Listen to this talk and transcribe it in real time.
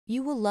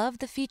You will love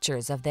the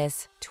features of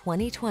this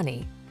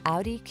 2020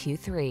 Audi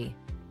Q3.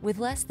 With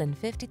less than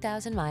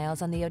 50,000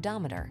 miles on the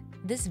odometer,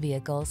 this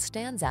vehicle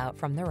stands out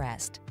from the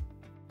rest.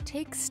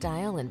 Take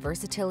style and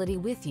versatility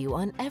with you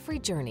on every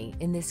journey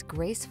in this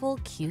graceful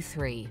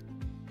Q3.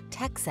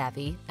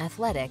 Tech-savvy,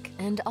 athletic,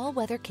 and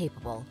all-weather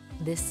capable,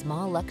 this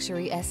small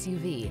luxury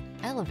SUV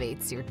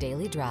elevates your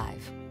daily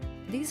drive.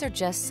 These are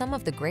just some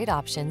of the great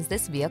options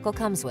this vehicle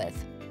comes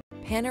with: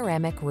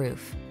 panoramic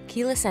roof,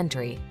 keyless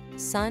entry,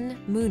 sun,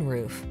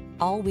 moonroof,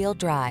 all-wheel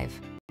drive,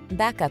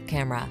 backup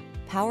camera,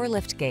 power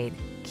liftgate,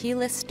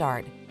 keyless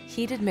start,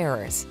 heated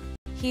mirrors,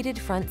 heated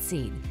front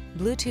seat,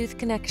 Bluetooth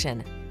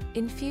connection.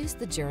 Infuse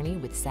the journey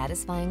with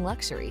satisfying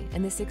luxury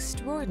in this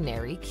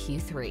extraordinary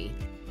Q3.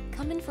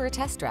 Come in for a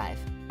test drive.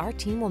 Our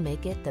team will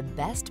make it the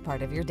best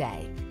part of your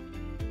day.